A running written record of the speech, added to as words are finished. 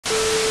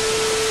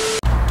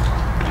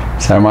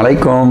Assalamu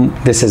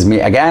alaikum. This is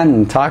me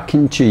again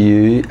talking to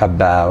you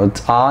about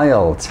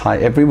IELTS. Hi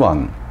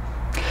everyone.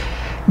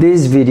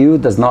 This video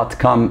does not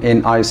come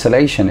in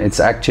isolation.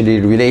 It's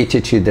actually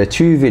related to the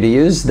two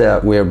videos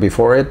that were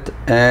before it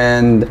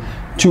and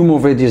two more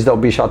videos that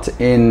will be shot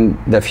in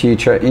the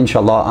future,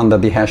 inshallah, under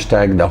the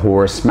hashtag the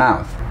horse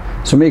mouth.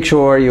 So make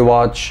sure you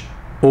watch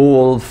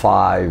all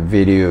 5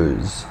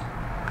 videos.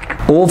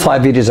 All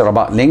 5 videos are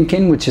about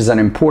linking, which is an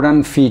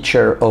important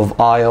feature of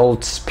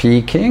IELTS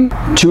speaking.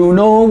 To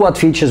know what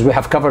features we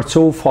have covered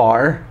so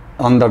far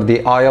under the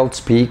IELTS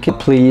speaking,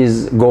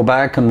 please go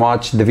back and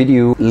watch the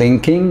video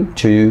linking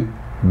to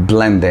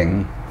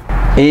blending.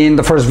 In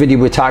the first video,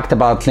 we talked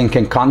about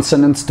linking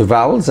consonants to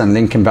vowels and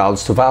linking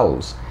vowels to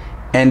vowels.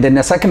 And in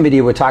the second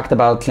video, we talked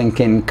about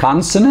linking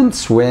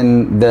consonants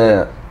when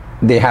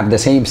they have the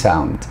same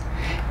sound.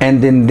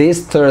 And in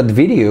this third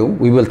video,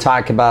 we will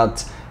talk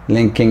about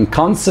linking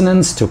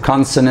consonants to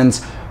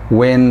consonants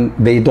when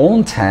they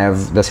don't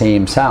have the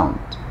same sound.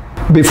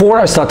 Before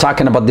I start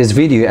talking about this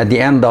video, at the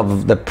end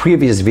of the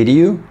previous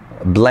video,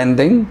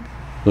 blending,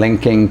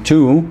 linking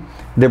to,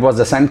 there was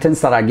a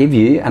sentence that I give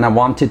you and I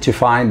wanted to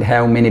find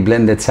how many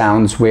blended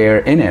sounds were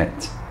in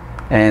it.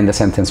 And the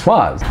sentence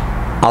was,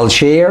 I'll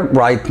share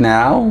right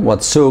now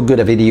what's so good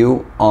a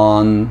video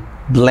on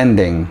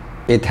blending.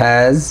 It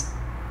has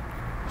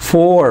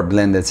 4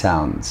 blended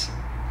sounds.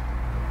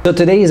 So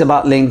today is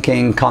about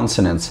linking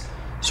consonants.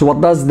 So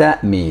what does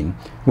that mean?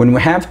 When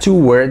we have 2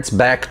 words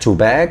back to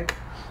back,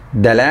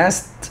 the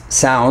last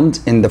sound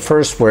in the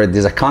first word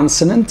is a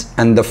consonant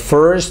and the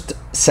first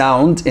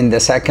sound in the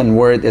second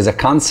word is a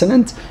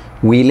consonant,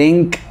 we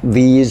link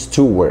these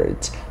 2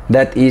 words.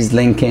 That is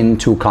linking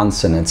 2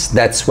 consonants.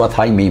 That's what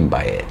I mean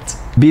by it.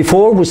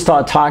 Before we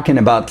start talking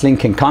about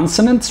linking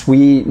consonants,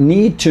 we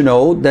need to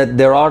know that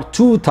there are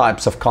 2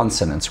 types of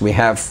consonants. We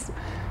have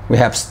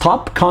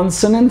stop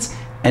consonants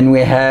and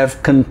we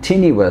have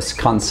continuous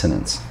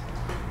consonants.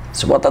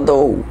 So what are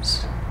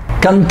those?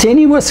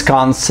 Continuous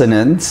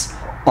consonants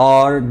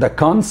are the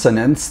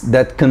consonants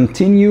that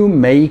continue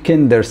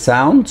making their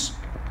sounds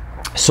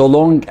so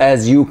long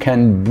as you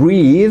can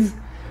breathe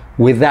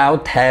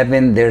without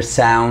having their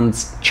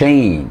sounds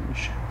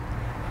change.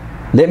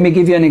 Let me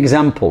give you an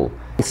example.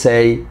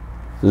 Say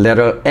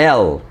letter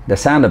L, the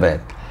sound of it.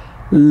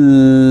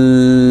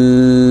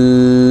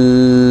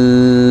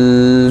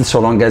 So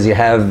long as you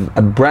have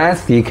a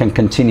breath, you can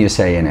continue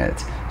saying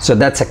it. So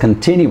that's a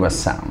continuous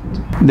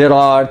sound. There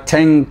are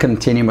 10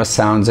 continuous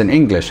sounds in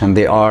English, and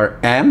they are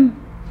M,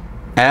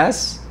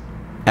 S,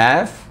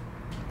 F,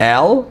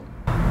 L,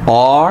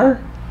 R,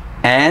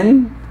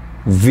 N,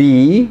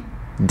 V,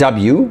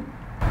 W,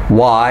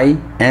 Y,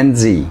 and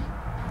Z.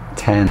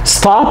 10.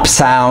 Stop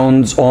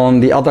sounds, on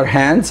the other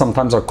hand,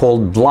 sometimes are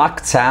called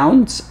blocked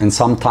sounds and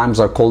sometimes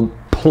are called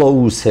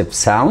plosive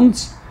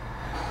sounds,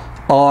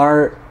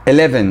 are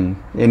 11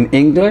 in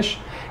English,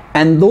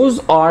 and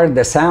those are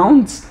the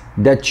sounds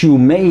that you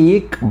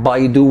make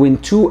by doing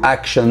 2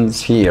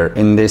 actions here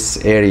in this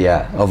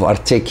area of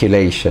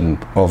articulation,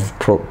 of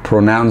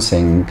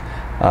pronouncing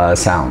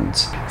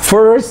sounds.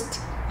 First,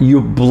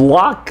 you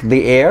block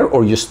the air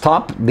or you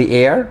stop the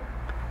air,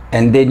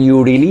 and then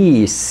you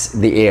release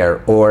the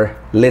air or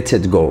let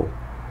it go.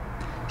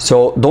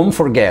 So don't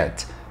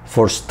forget,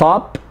 for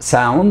stop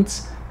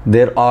sounds,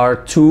 there are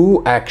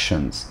 2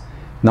 actions.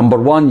 Number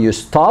 1, you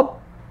stop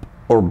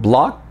or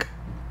block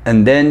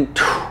and then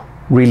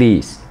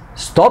release.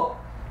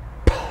 Stop,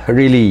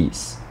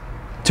 release.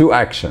 2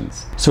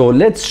 actions. So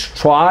let's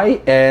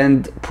try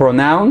and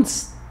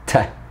pronounce T.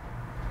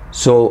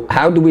 So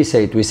how do we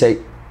say it? We say,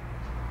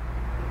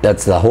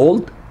 that's the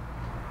hold,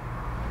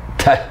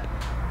 T,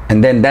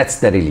 and then that's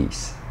the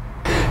release.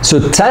 So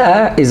T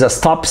is a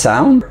stop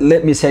sound.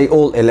 Let me say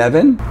all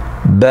 11.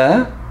 B,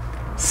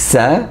 S,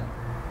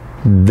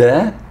 D,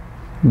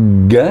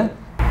 G,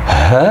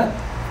 H,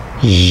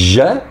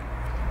 J,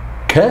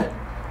 K,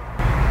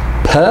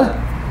 P,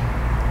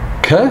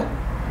 K,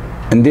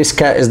 and this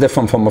K is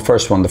different from the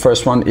first one. The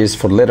first one is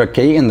for letter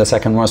K and the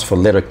second one is for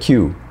letter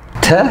Q.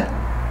 T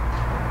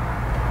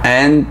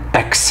and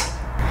X.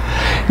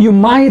 You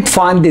might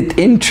find it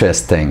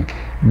interesting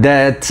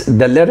that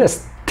the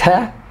letters T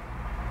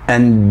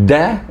and D,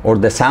 or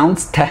the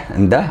sounds T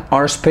and D,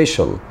 are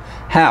special.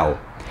 How?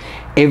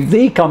 If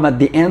they come at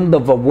the end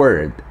of a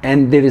word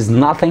and there is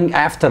nothing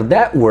after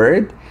that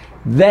word,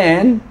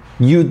 then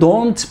you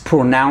don't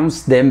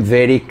pronounce them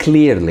very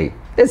clearly.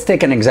 Let's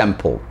take an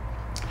example.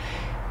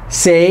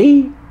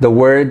 Say the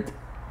word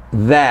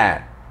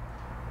that.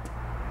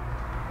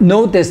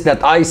 Notice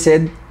that I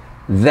said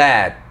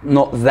that,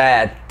 not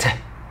that.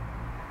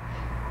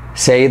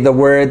 Say the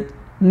word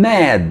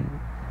mad.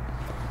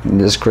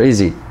 This is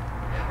crazy.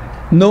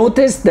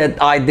 Notice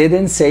that I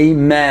didn't say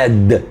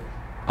mad.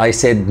 I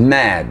said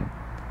mad.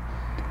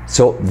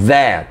 So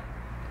that,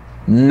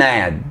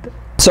 mad.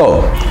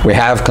 So we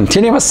have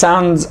continuous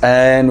sounds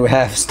and we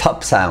have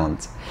stop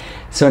sounds.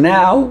 So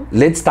now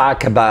let's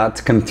talk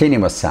about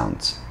continuous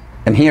sounds.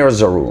 And here's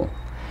the rule.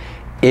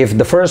 If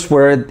the first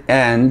word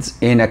ends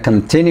in a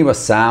continuous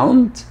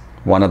sound,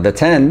 one of the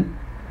 10,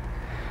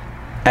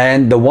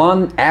 and the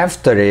one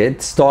after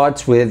it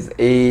starts with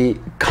a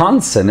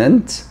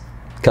consonant,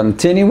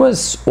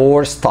 continuous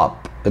or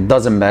stop, it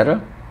doesn't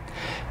matter,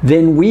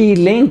 then we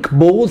link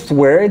both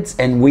words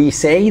and we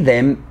say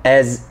them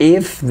as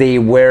if they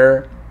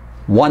were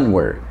one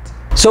word.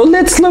 So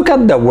let's look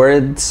at the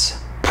words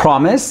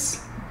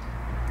promise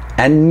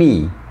and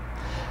me.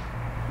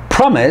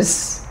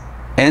 Promise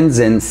ends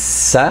in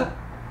sa,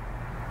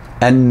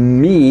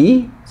 and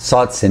me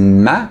starts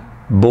in ma.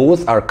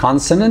 Both are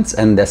consonants,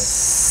 and the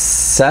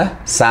sa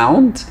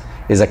sound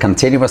is a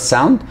continuous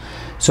sound.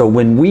 So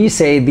when we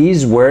say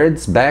these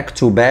words back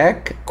to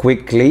back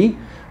quickly,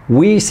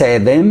 we say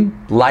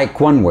them like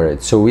one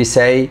word. So we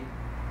say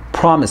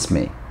promise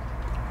me,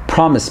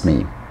 promise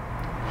me.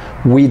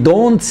 We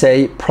don't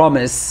say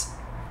promise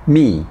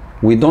me.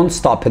 We don't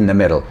stop in the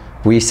middle.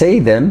 We say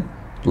them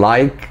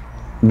like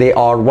they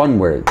are one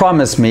word.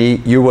 Promise me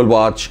you will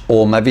watch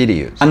all my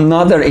videos.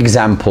 Another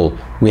example,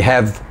 we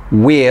have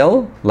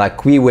will,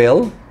 like we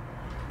will,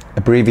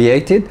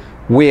 abbreviated,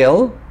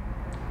 will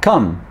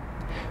come.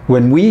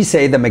 When we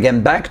say them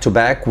again back to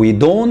back, we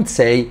don't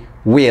say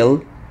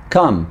will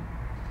come.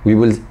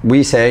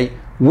 We say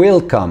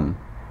will come,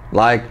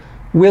 like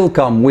will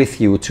come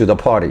with you to the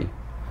party.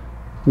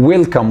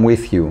 Will come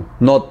with you,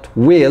 not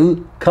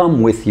will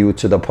come with you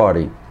to the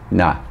party.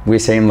 Nah, we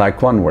say them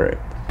like one word.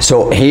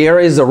 So here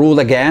is the rule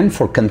again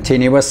for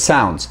continuous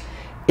sounds.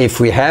 If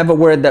we have a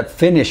word that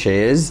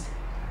finishes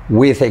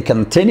with a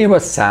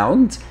continuous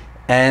sound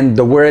and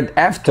the word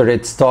after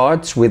it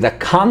starts with a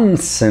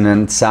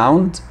consonant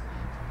sound,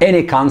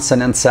 any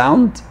consonant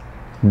sound,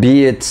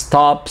 be it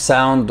stop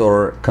sound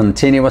or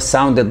continuous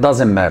sound, it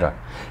doesn't matter,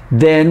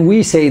 then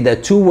we say the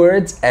two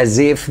words as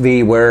if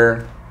they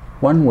were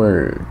one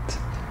word.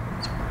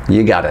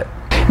 You got it.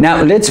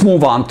 Now let's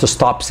move on to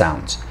stop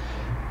sounds.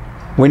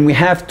 When we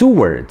have two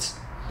words,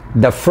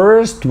 the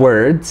first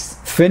word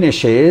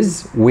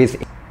finishes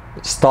with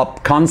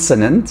stop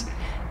consonant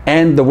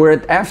and the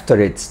word after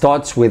it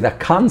starts with a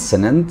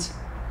consonant.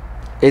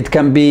 It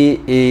can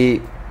be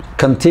a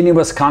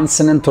continuous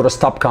consonant or a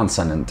stop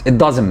consonant. It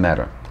doesn't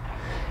matter.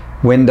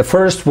 When the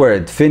first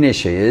word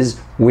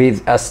finishes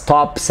with a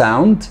stop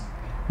sound,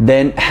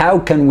 then how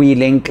can we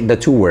link the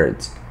two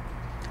words?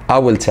 I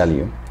will tell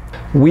you.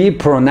 We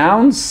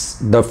pronounce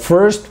the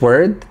first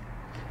word,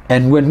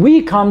 and when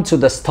we come to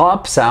the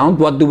stop sound,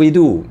 what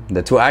do?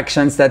 The two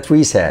actions that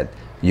we said.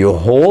 You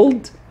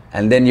hold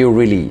and then you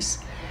release.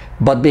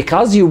 But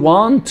because you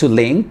want to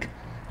link,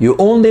 you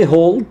only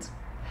hold,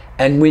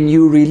 and when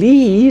you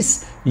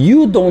release,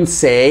 you don't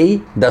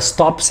say the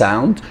stop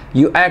sound,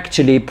 you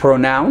actually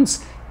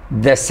pronounce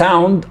the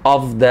sound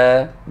of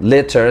the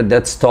letter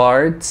that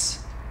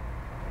starts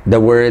the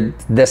word,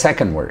 the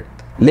second word.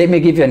 Let me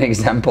give you an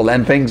example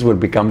and things will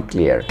become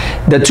clear.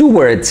 The two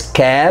words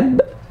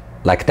cab,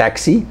 like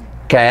taxi,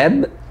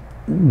 cab,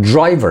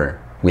 driver.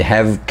 We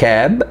have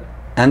cab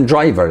and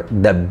driver.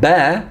 The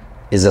ba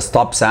is a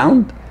stop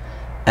sound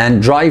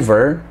and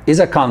driver is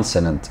a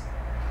consonant,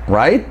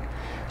 right?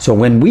 So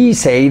when we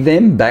say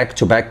them back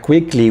to back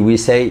quickly, we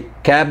say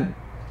cab,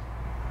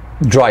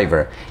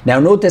 driver. Now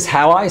notice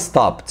how I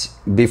stopped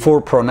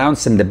before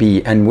pronouncing the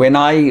B, and when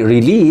I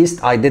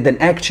released, I didn't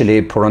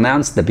actually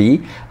pronounce the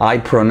B, I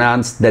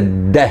pronounced the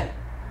D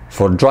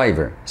for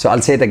driver. So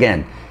I'll say it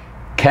again.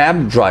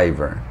 Cab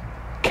driver,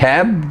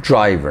 cab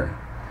driver.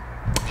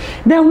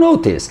 Now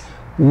notice,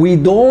 we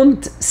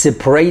don't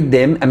separate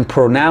them and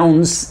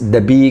pronounce the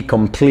B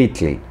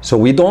completely. So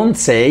we don't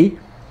say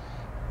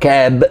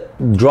cab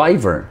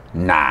driver.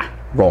 Nah,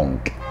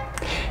 wrong.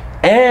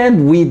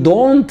 And we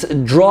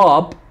don't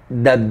drop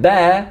the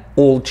ba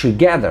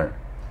altogether.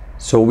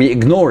 So we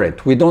ignore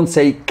it. We don't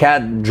say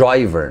cab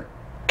driver,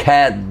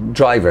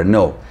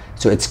 no.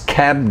 So it's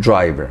cab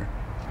driver.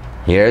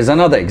 Here's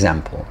another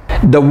example.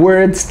 The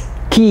words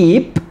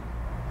keep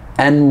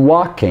and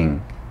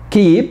walking.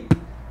 Keep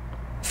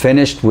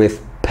finished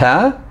with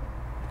pa,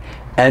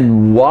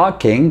 and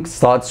walking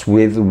starts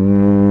with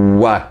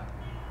wa.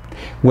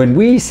 When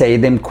we say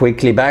them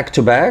quickly back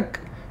to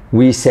back,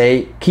 we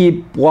say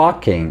keep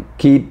walking,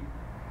 keep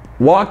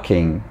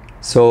walking.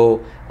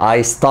 So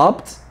I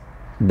stopped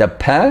the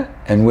pa,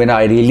 and when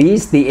I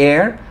released the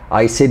air,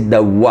 I said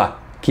the wa,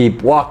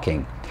 keep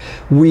walking.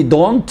 We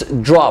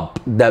don't drop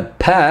the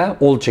pa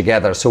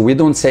altogether, so we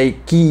don't say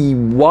keep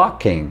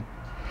walking,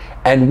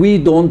 and we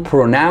don't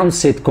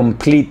pronounce it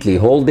completely,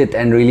 hold it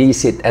and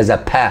release it as a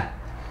pa.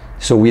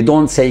 So we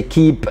don't say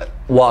keep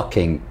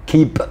walking,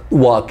 keep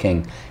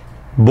walking.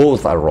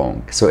 Both are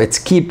wrong. So it's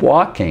keep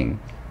walking.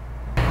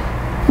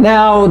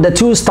 Now the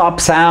two stop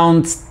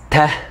sounds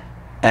ta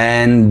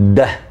and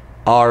d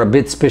are a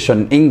bit special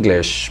in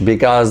English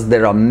because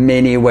there are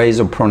many ways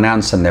of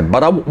pronouncing them.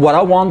 But what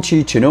I want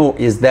you to know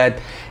is that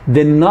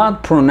they're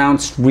not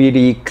pronounced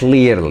really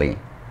clearly,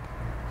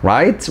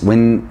 right?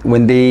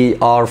 When they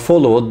are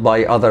followed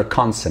by other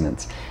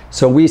consonants.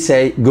 So we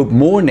say good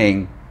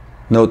morning.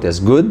 Notice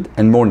good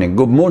and morning.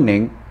 Good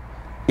morning.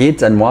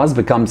 It and was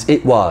becomes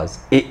it was.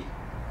 It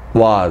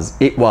was.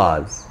 It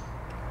was.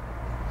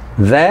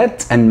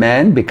 That and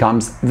man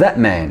becomes that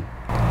man.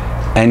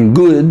 And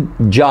good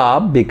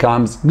job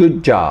becomes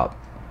good job.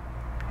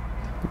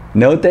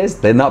 Notice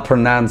they're not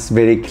pronounced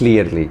very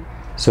clearly.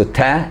 So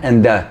ta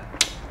and da,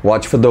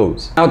 watch for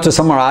those. Now to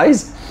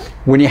summarize,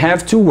 when you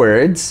have two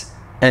words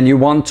and you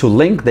want to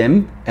link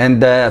them,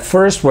 and the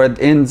first word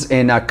ends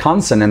in a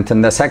consonant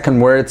and the second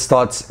word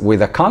starts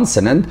with a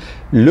consonant,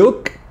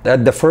 look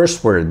at the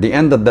first word, the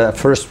end of the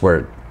first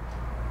word.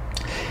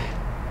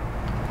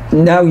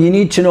 Now you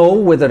need to know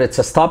whether it's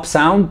a stop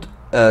sound,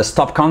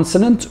 stop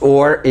consonant,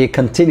 or a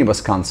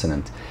continuous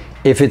consonant.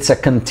 If it's a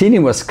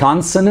continuous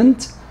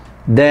consonant,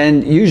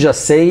 then you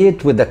just say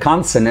it with the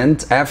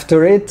consonant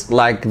after it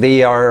like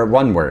they are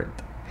one word.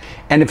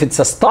 And if it's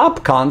a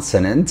stop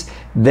consonant,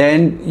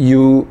 then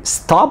you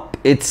stop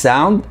its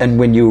sound, and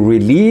when you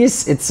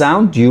release its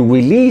sound, you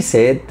release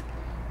it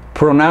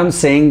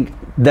pronouncing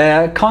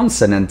the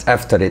consonant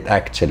after it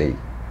actually.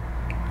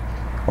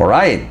 All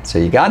right, so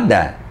you got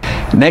that.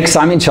 Next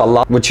time,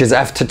 inshallah, which is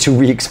after 2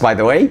 weeks, by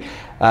the way,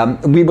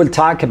 we will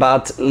talk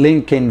about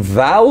linking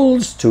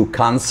vowels to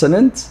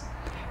consonants.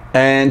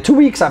 And 2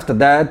 weeks after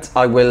that,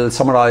 I will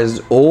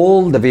summarize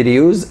all the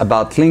videos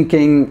about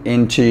linking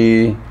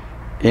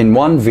in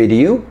one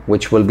video,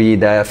 which will be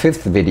the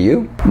 5th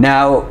video.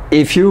 Now,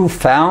 if you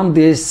found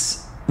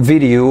this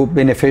video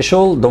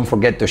beneficial, don't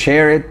forget to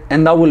share it,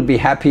 and I will be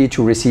happy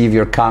to receive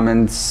your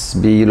comments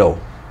below.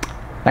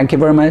 Thank you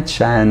very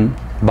much, and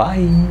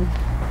bye.